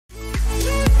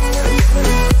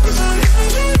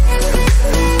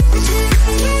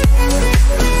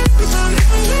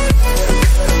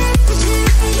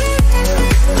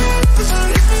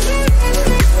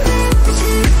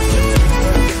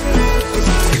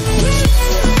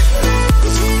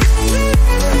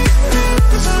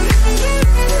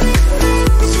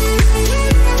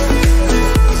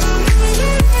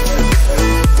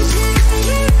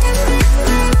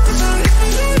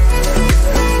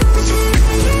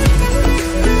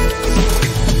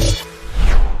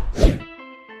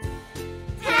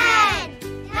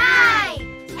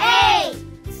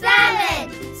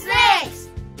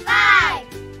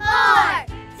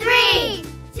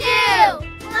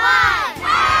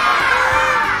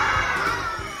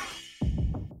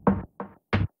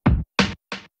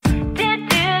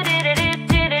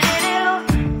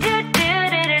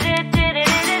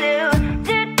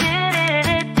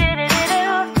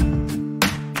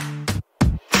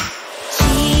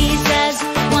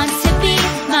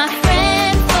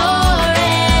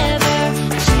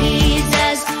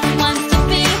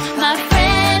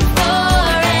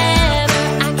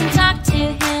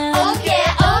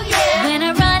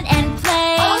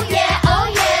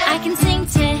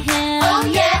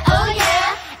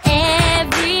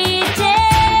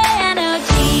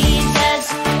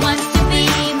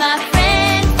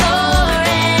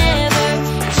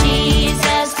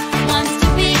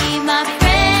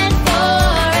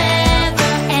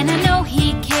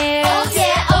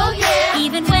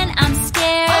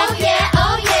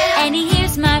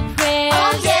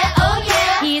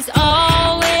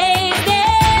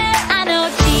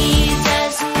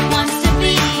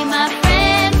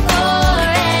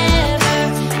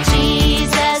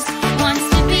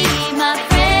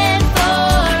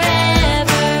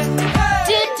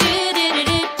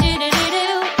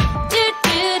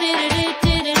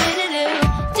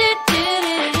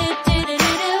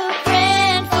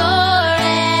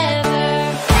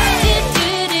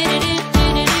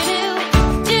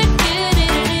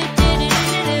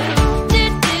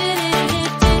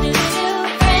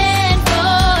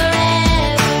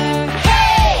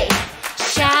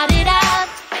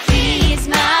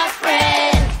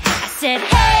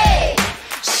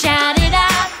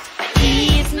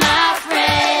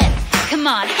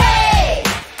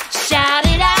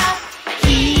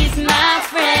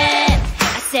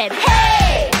said,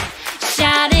 hey!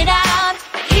 Shout it out,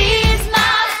 he's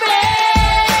my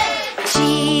friend.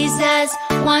 Jesus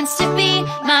wants to be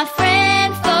my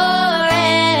friend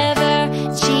forever.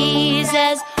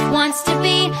 Jesus wants to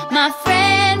be my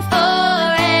friend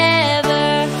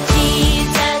forever.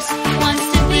 Jesus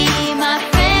wants to be my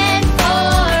friend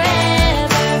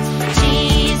forever.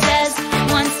 Jesus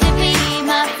wants to be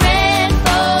my friend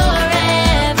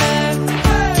forever.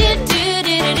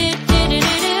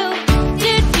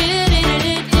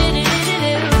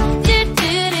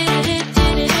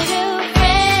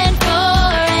 Friend forever.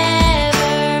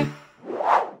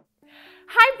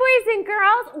 Hi, boys and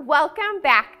girls. Welcome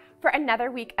back for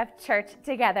another week of church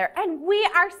together. And we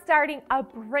are starting a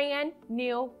brand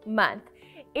new month.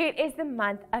 It is the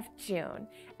month of June.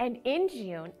 And in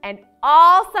June and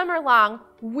all summer long,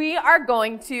 we are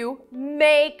going to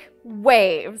make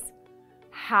waves.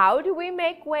 How do we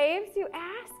make waves, you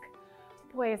ask?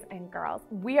 Boys and girls,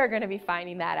 we are going to be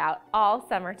finding that out all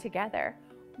summer together.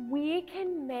 We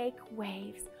can make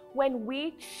waves when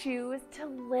we choose to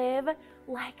live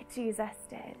like Jesus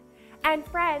did. And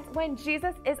friends, when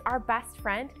Jesus is our best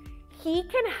friend, he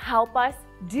can help us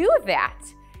do that.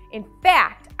 In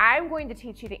fact, I'm going to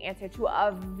teach you the answer to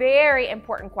a very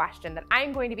important question that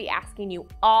I'm going to be asking you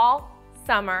all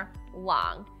summer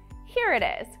long. Here it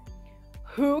is.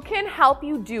 Who can help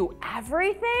you do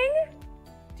everything?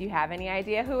 Do you have any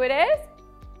idea who it is?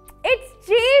 It's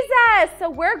Jesus. So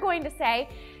we're going to say,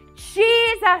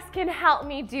 Jesus can help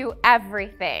me do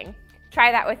everything.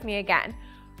 Try that with me again.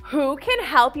 Who can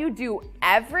help you do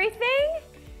everything?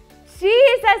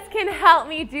 Jesus can help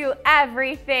me do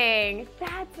everything.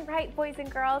 That's right, boys and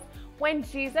girls. When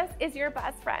Jesus is your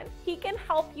best friend, he can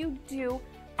help you do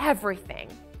everything.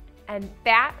 And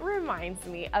that reminds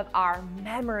me of our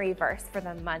memory verse for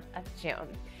the month of June.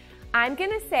 I'm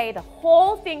going to say the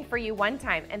whole thing for you one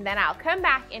time, and then I'll come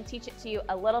back and teach it to you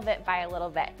a little bit by a little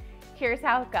bit. Here's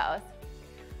how it goes.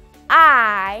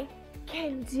 I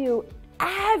can do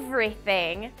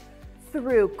everything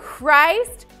through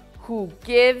Christ who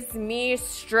gives me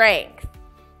strength.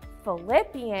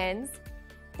 Philippians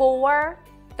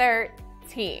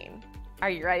 4:13. Are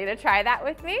you ready to try that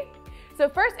with me? So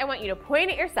first, I want you to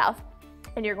point at yourself,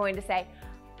 and you're going to say,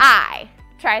 I.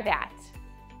 Try that.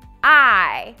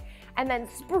 I. And then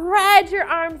spread your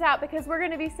arms out because we're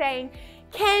going to be saying,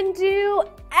 can do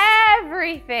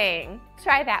everything.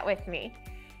 Try that with me.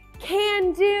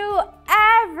 Can do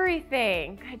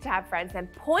everything. Good job, friends. And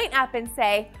point up and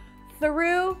say,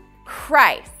 through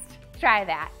Christ. Try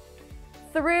that.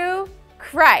 Through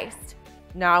Christ.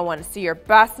 Now I want to see your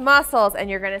best muscles, and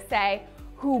you're going to say,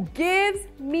 who gives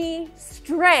me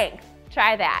strength.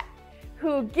 Try that.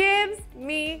 Who gives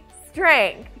me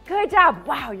strength. Good job.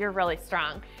 Wow, you're really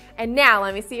strong. And now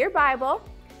let me see your Bible.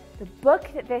 The book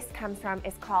that this comes from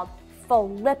is called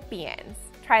Philippians.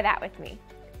 Try that with me.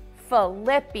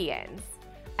 Philippians.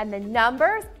 And the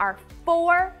numbers are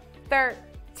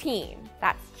 4:13.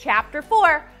 That's chapter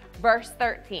 4, verse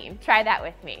 13. Try that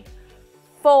with me.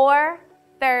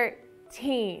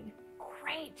 4:13.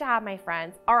 Great job, my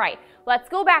friends. All right, let's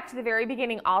go back to the very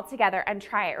beginning all together and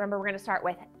try it. Remember, we're going to start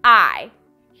with I.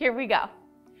 Here we go.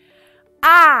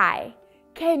 I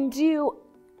can do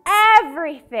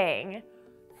everything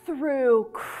through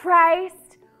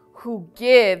Christ who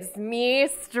gives me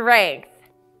strength.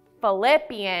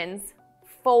 Philippians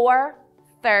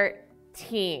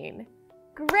 4:13.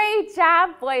 Great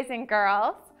job, boys and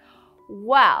girls.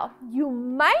 Well, you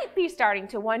might be starting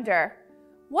to wonder,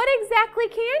 what exactly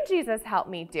can Jesus help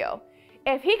me do?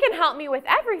 If he can help me with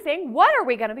everything, what are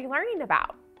we going to be learning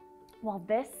about? Well,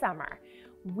 this summer,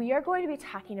 we are going to be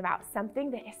talking about something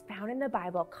that is found in the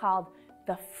Bible called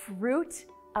the fruit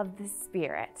of the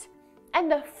Spirit. And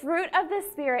the fruit of the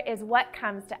Spirit is what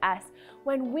comes to us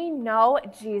when we know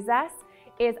Jesus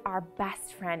is our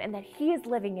best friend and that he is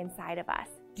living inside of us.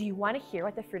 Do you want to hear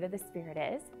what the fruit of the Spirit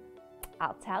is?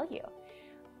 I'll tell you.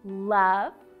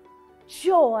 Love,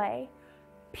 joy,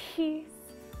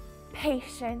 peace,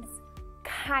 patience,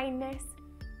 kindness,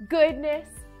 goodness,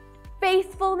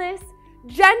 faithfulness,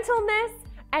 gentleness,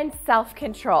 and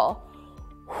self-control.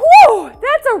 Whew,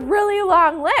 that's a really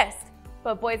long list.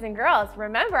 But boys and girls,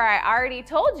 remember I already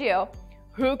told you,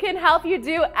 who can help you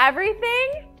do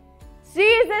everything?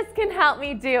 Jesus can help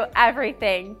me do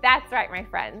everything. That's right, my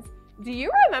friends. Do you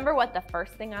remember what the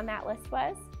first thing on that list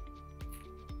was?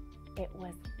 It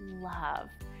was love.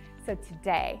 So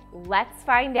today, let's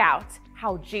find out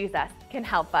how Jesus can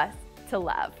help us to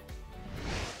love.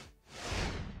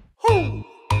 Who? You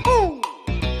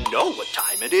know what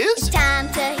time it is? It's time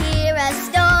to hear a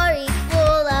story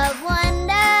full of wonder.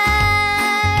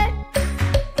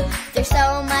 There's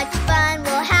so much fun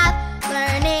we'll have.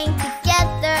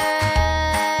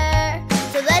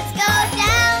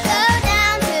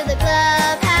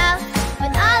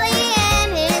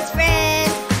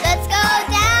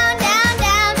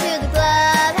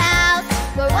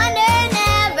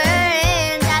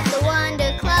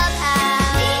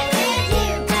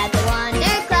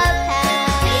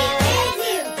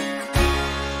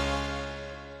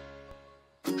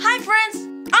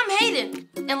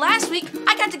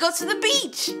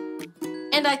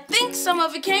 think some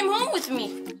of it came home with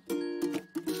me.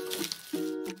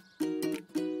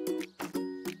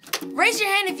 Raise your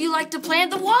hand if you like to play in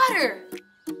the water.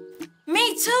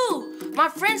 Me too. My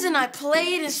friends and I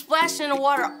played and splashed in the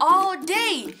water all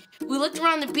day. We looked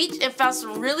around the beach and found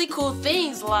some really cool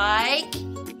things like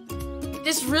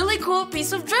this really cool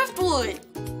piece of driftwood.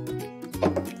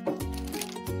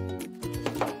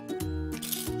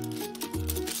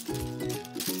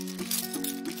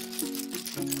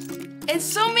 And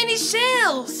so many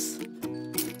shells.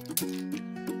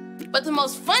 But the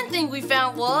most fun thing we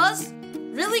found was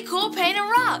really cool painted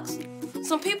rocks.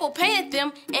 Some people painted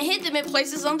them and hid them in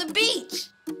places on the beach.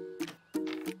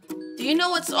 Do you know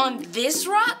what's on this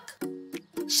rock?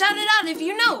 Shout it out if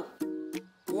you know.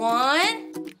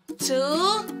 1,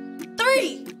 2,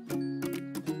 3.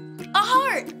 A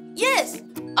heart. Yes,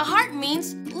 a heart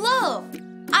means love.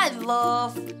 I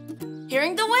love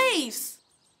hearing the waves.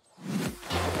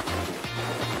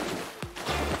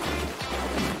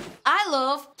 I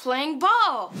love playing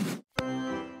ball.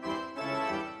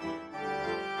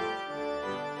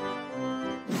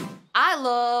 I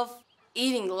love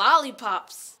eating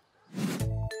lollipops.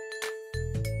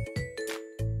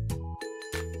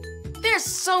 There's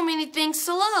so many things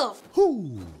to love.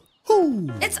 Who?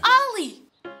 It's Ollie.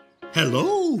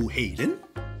 Hello, Hayden.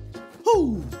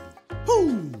 Who?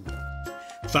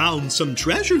 Found some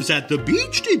treasures at the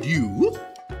beach, did you?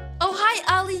 Oh,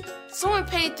 hi, Ollie. Someone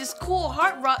painted this cool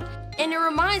heart rock, and it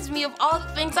reminds me of all the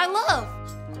things I love.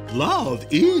 Love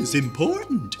is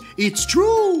important. It's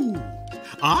true.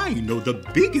 I know the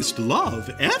biggest love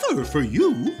ever for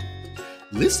you.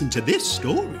 Listen to this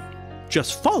story.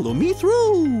 Just follow me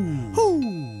through.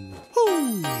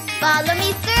 Follow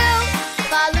me through,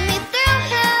 follow me through.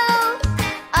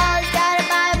 Ollie's got a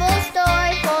Bible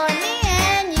story for me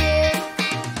and you.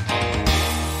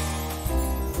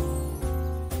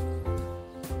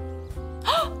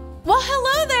 Well,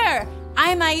 hello there.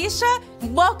 I'm Aisha.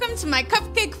 Welcome to my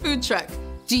cupcake food truck.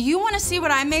 Do you want to see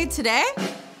what I made today?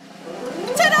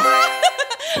 Ta-da!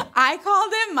 I call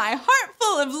them my heart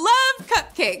full of love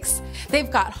cupcakes. They've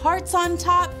got hearts on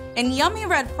top and yummy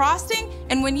red frosting,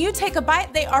 and when you take a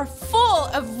bite, they are full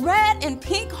of red and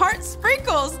pink heart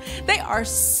sprinkles. They are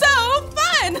so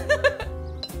fun!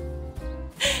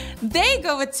 They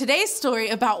go with today's story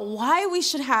about why we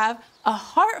should have a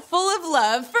heart full of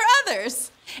love for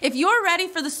others. If you're ready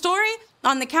for the story,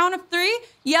 on the count of 3,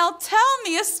 yell, "Tell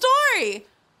me a story."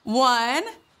 1,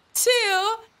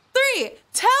 2, 3.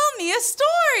 Tell me a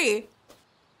story.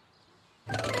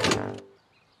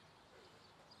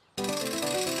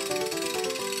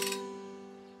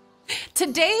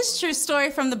 Today's true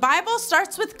story from the Bible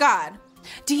starts with God.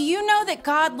 Do you know that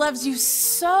God loves you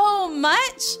so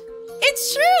much?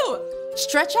 It's true.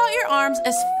 Stretch out your arms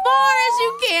as far as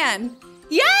you can.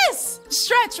 Yes,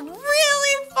 stretch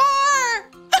really far.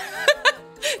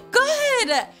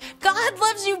 Good. God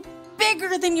loves you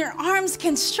bigger than your arms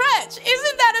can stretch.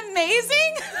 Isn't that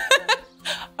amazing?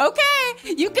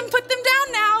 Okay, you can put them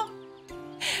down now.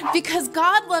 Because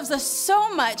God loves us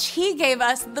so much, He gave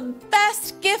us the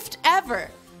best gift ever.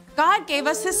 God gave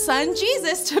us His Son,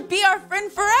 Jesus, to be our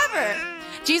friend forever.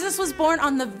 Jesus was born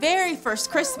on the very first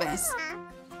Christmas.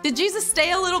 Did Jesus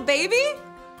stay a little baby?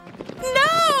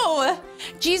 No!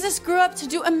 Jesus grew up to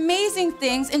do amazing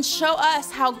things and show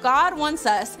us how God wants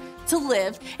us to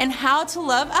live and how to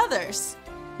love others.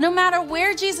 No matter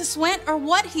where Jesus went or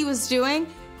what He was doing,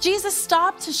 Jesus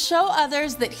stopped to show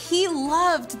others that He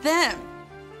loved them.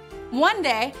 One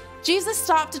day, Jesus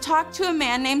stopped to talk to a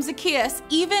man named Zacchaeus,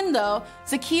 even though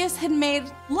Zacchaeus had made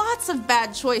lots of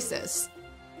bad choices.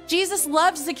 Jesus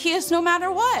loved Zacchaeus no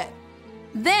matter what.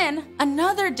 Then,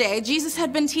 another day, Jesus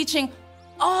had been teaching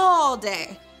all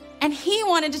day, and He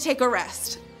wanted to take a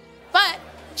rest. But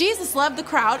Jesus loved the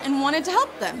crowd and wanted to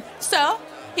help them, so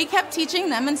He kept teaching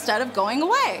them instead of going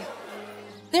away.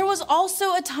 There was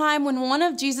also a time when one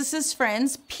of Jesus'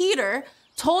 friends, Peter,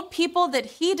 told people that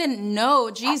he didn't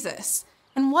know Jesus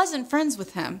and wasn't friends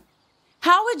with Him.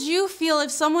 How would you feel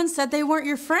if someone said they weren't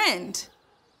your friend?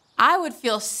 I would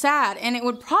feel sad, and it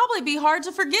would probably be hard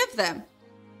to forgive them.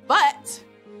 But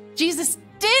Jesus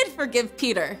did forgive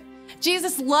Peter.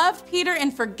 Jesus loved Peter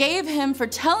and forgave him for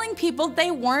telling people they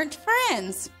weren't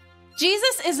friends.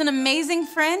 Jesus is an amazing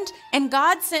friend, and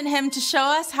God sent Him to show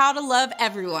us how to love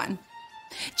everyone.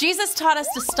 Jesus taught us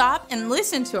to stop and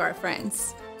listen to our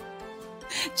friends.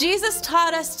 Jesus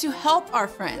taught us to help our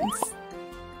friends.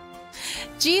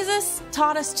 Jesus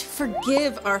taught us to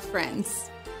forgive our friends.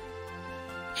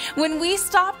 When we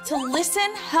stop to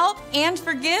listen, help, and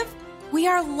forgive, we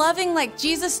are loving like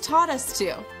Jesus taught us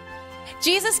to.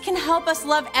 Jesus can help us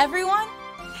love everyone,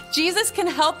 Jesus can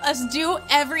help us do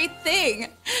everything.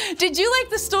 Did you like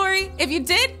the story? If you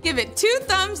did, give it 2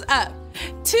 thumbs up.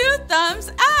 2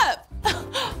 thumbs up.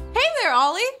 Hey there,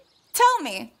 Ollie. Tell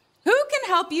me, who can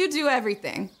help you do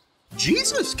everything?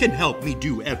 Jesus can help me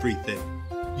do everything.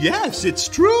 Yes, it's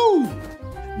true.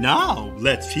 Now,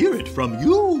 let's hear it from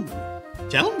you.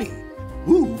 Tell me,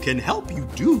 who can help you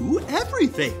do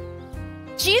everything?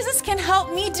 Jesus can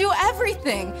help me do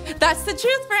everything. That's the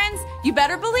truth, friends. You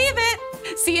better believe it.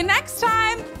 See you next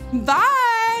time.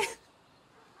 Bye.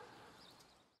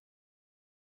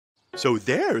 So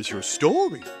there's your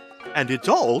story, and it's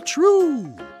all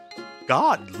true.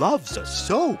 God loves us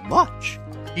so much.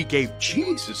 He gave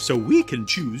Jesus so we can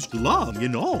choose love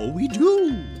in all we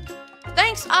do.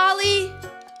 Thanks, Ollie.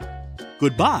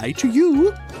 Goodbye to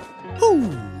you.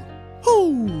 Hoo,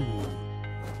 hoo.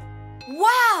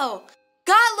 Wow!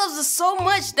 God loves us so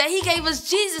much that he gave us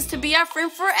Jesus to be our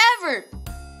friend forever.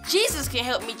 Jesus can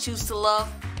help me choose to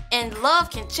love, and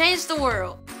love can change the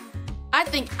world. I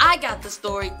think I got the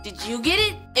story. Did you get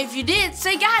it? If you did,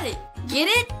 say got it. Get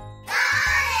it?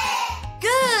 Got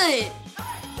it! Good!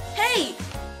 Hey,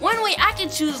 one way I can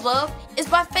choose love is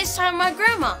by FaceTiming my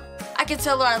grandma. I can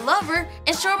tell her I love her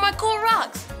and show her my cool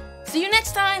rocks. See you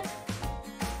next time.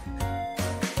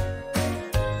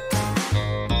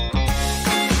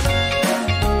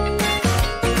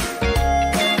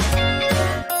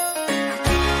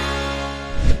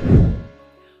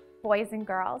 Boys and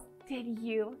girls, did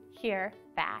you hear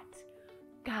that?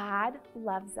 God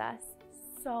loves us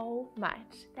so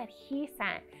much that he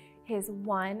sent his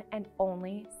one and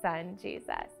only son,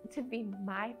 Jesus, to be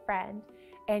my friend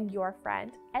and your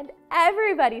friend and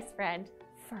everybody's friend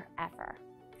forever.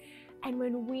 And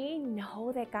when we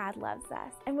know that God loves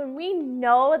us, and when we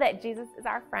know that Jesus is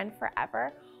our friend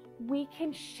forever, we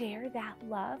can share that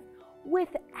love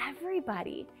with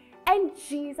everybody. And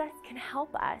Jesus can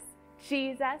help us.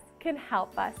 Jesus can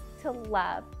help us to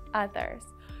love others.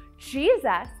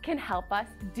 Jesus can help us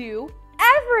do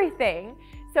everything.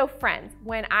 So friends,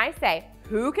 when I say,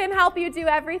 who can help you do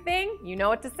everything? You know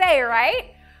what to say,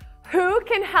 right? Who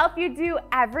can help you do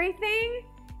everything?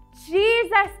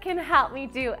 Jesus can help me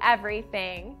do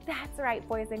everything. That's right,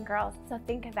 boys and girls. So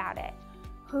think about it.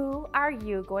 Who are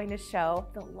you going to show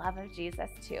the love of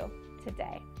Jesus to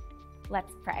today?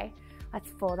 Let's pray. Let's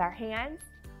fold our hands,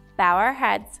 bow our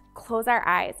heads, close our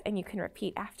eyes, and you can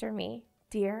repeat after me.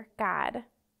 Dear God,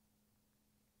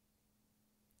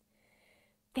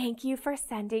 thank you for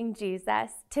sending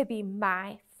Jesus to be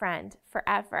my friend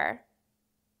forever.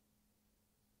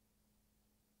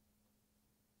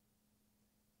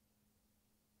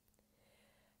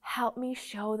 Help me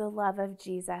show the love of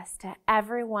Jesus to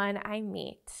everyone I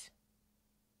meet.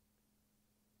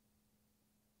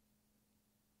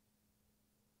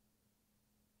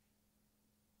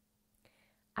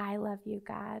 I love you,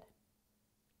 God.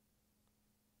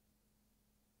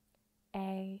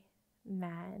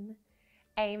 Amen.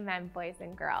 Amen, boys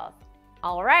and girls.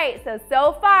 All right,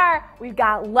 so far we've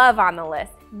got love on the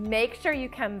list. Make sure you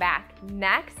come back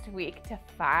next week to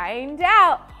find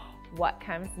out what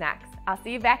comes next. I'll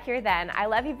see you back here then. I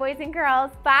love you, boys and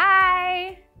girls.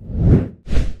 Bye.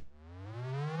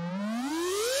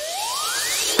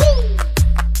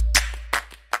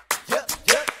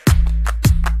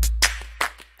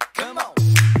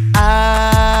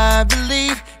 I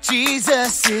believe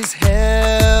Jesus is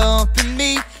helping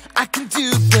me. I can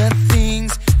do the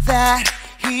things that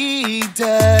he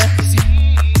does.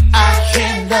 I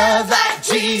can love like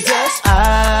Jesus.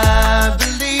 I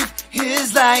believe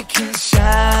his light can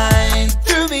shine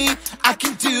through me. I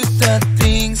can do the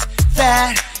things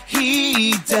that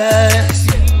he does.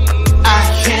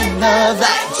 I can love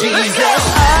like Jesus.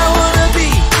 I wanna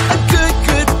be a good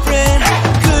friend,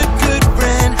 good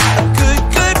friend, a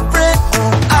good friend.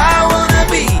 Oh, I wanna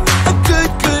be a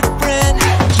good friend,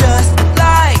 just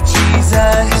like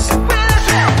Jesus.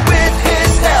 With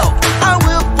his help, I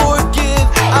will forgive,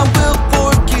 I will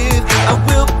forgive, I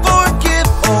will forgive.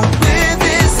 Oh, with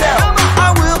his help, I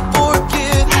will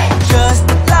forgive, just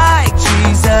like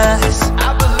Jesus.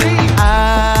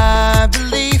 I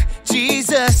believe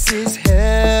Jesus is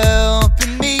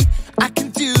helping me. I can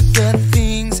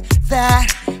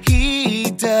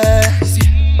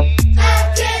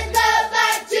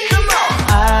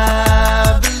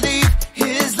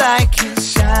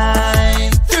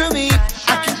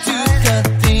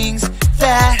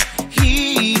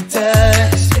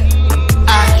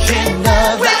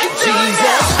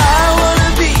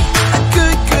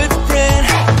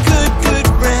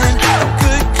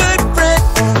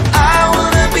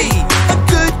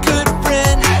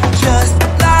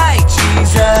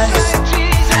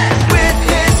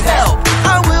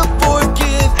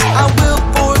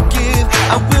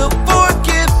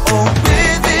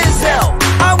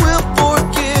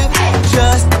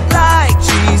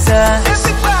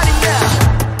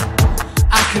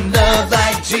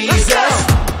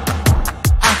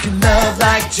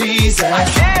Jesus.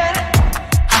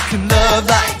 I can love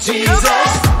like Jesus.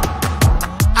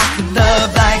 I can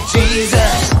love like Jesus.